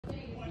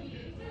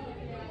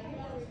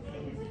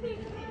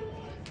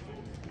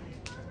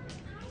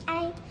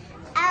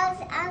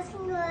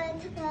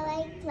want to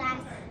play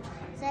class,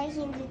 so I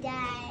can do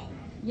that.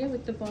 Yeah,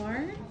 with the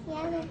bar?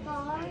 Yeah, the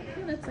bar.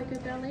 Oh, that's like a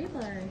ballet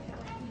bar.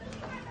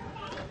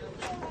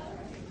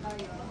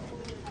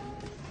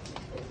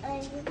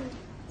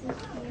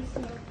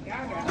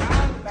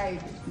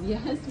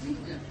 Yes,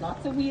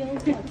 lots of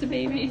wheels, lots of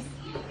babies.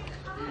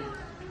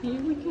 Here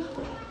we go.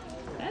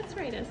 That's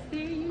right, Esther.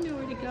 You know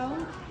where to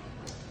go.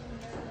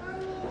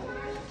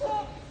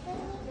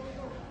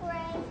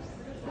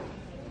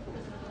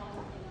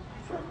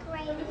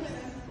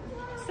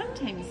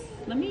 Sometimes,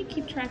 let me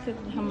keep track of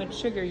how much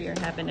sugar you're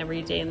having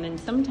every day, and then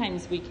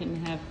sometimes we can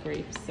have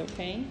grapes,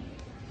 okay?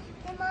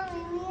 No,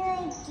 Mommy, we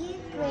like do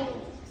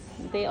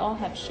grapes. They all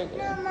have sugar.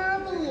 No,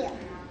 Mommy.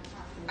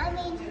 I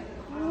mean,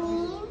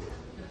 green,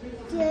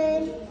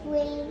 good,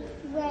 green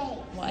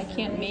grapes. Well, I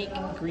can't make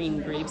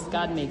green grapes.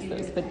 God makes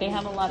those, but they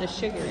have a lot of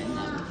sugar in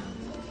them.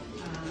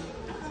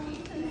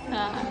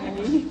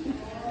 Hi.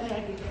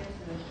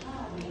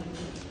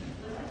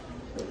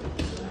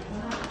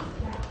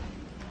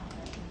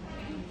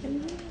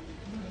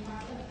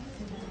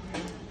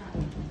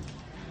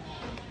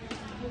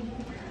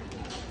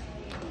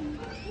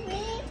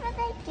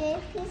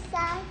 Good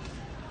pizza.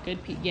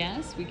 Good pizza.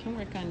 Yes, we can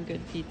work on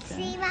good pizza.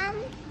 See, Mom?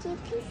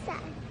 Good pizza.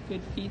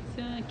 Good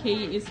pizza. K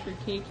is for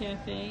K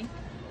Cafe.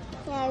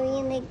 Yeah, we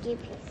like good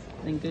pizza.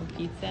 Then good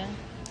pizza.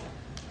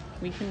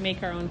 We can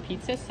make our own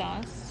pizza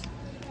sauce.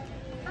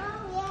 Oh,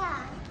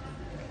 yeah.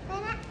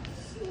 But not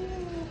too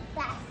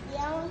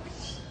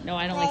spicy. No,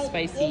 I don't like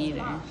spicy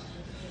either.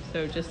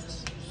 So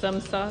just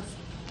some sauce,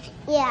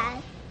 Yeah,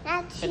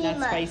 not too but not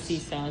much. spicy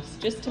sauce.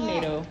 Just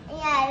tomato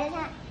Yeah, it's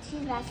not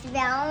too spicy, but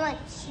I don't like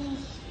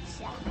cheese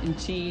pizza. and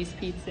cheese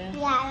pizza.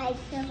 Yeah, I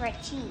prefer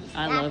cheese.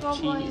 I not love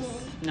pepperoni.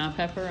 cheese, not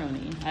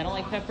pepperoni. I don't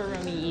like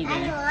pepperoni I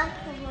either. don't like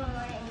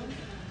pepperoni.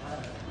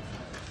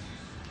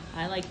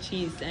 I like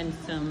cheese and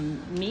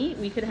some meat.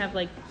 We could have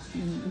like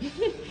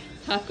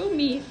taco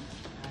meat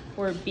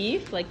or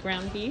beef, like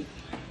ground beef.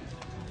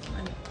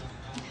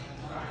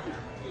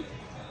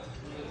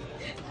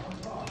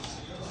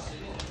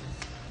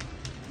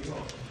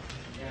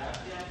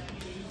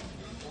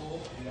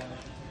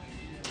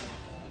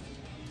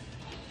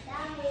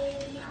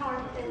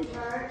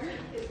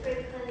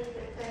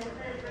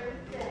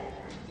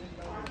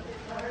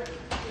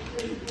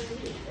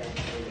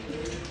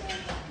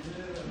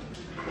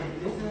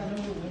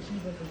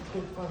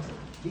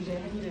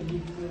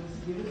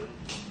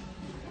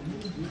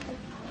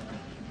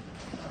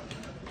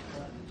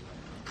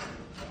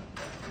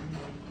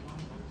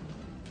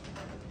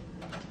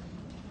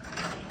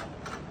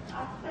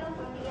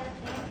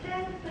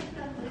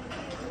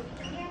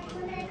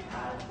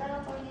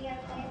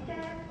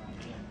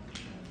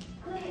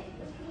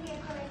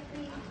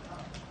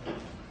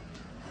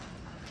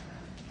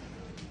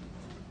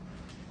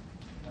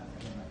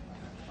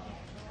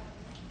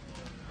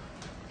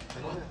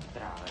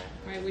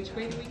 All right, which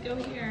way do we go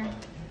here?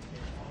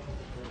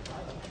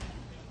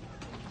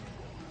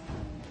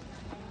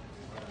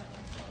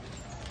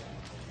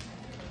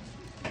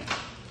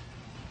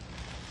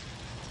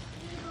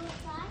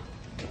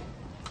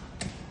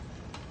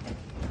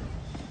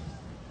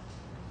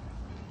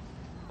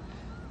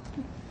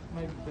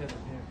 Might be better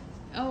here.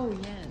 Oh,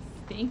 yes.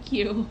 Thank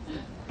you.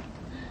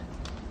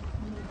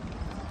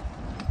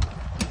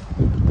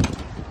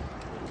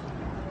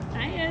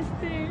 Hi,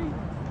 Esther.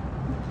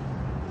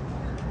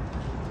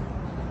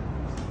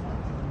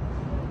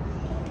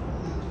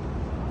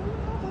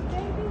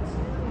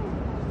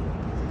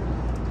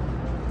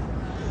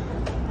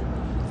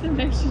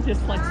 Sometimes she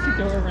just likes to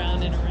go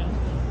around and around.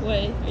 What?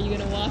 Are you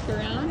going to walk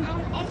around? If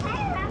I walk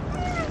around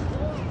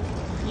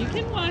here, You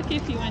can walk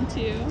if you want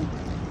to.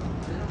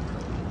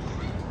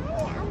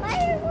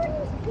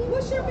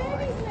 What's your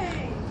baby's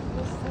name?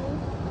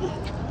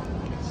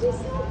 She's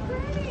so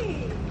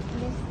pretty.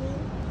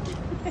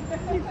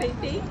 You say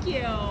thank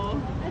you.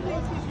 I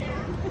think she's here.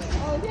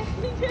 Oh,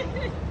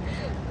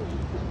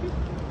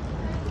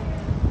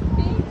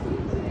 Thank you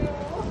too.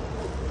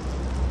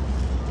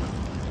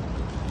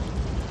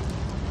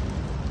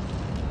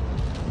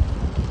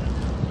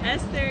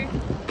 Esther.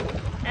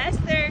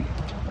 Esther.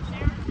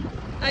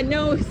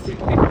 No, sir.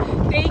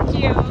 Thank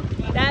you.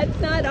 That's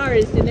not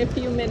ours in a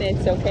few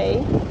minutes,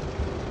 okay?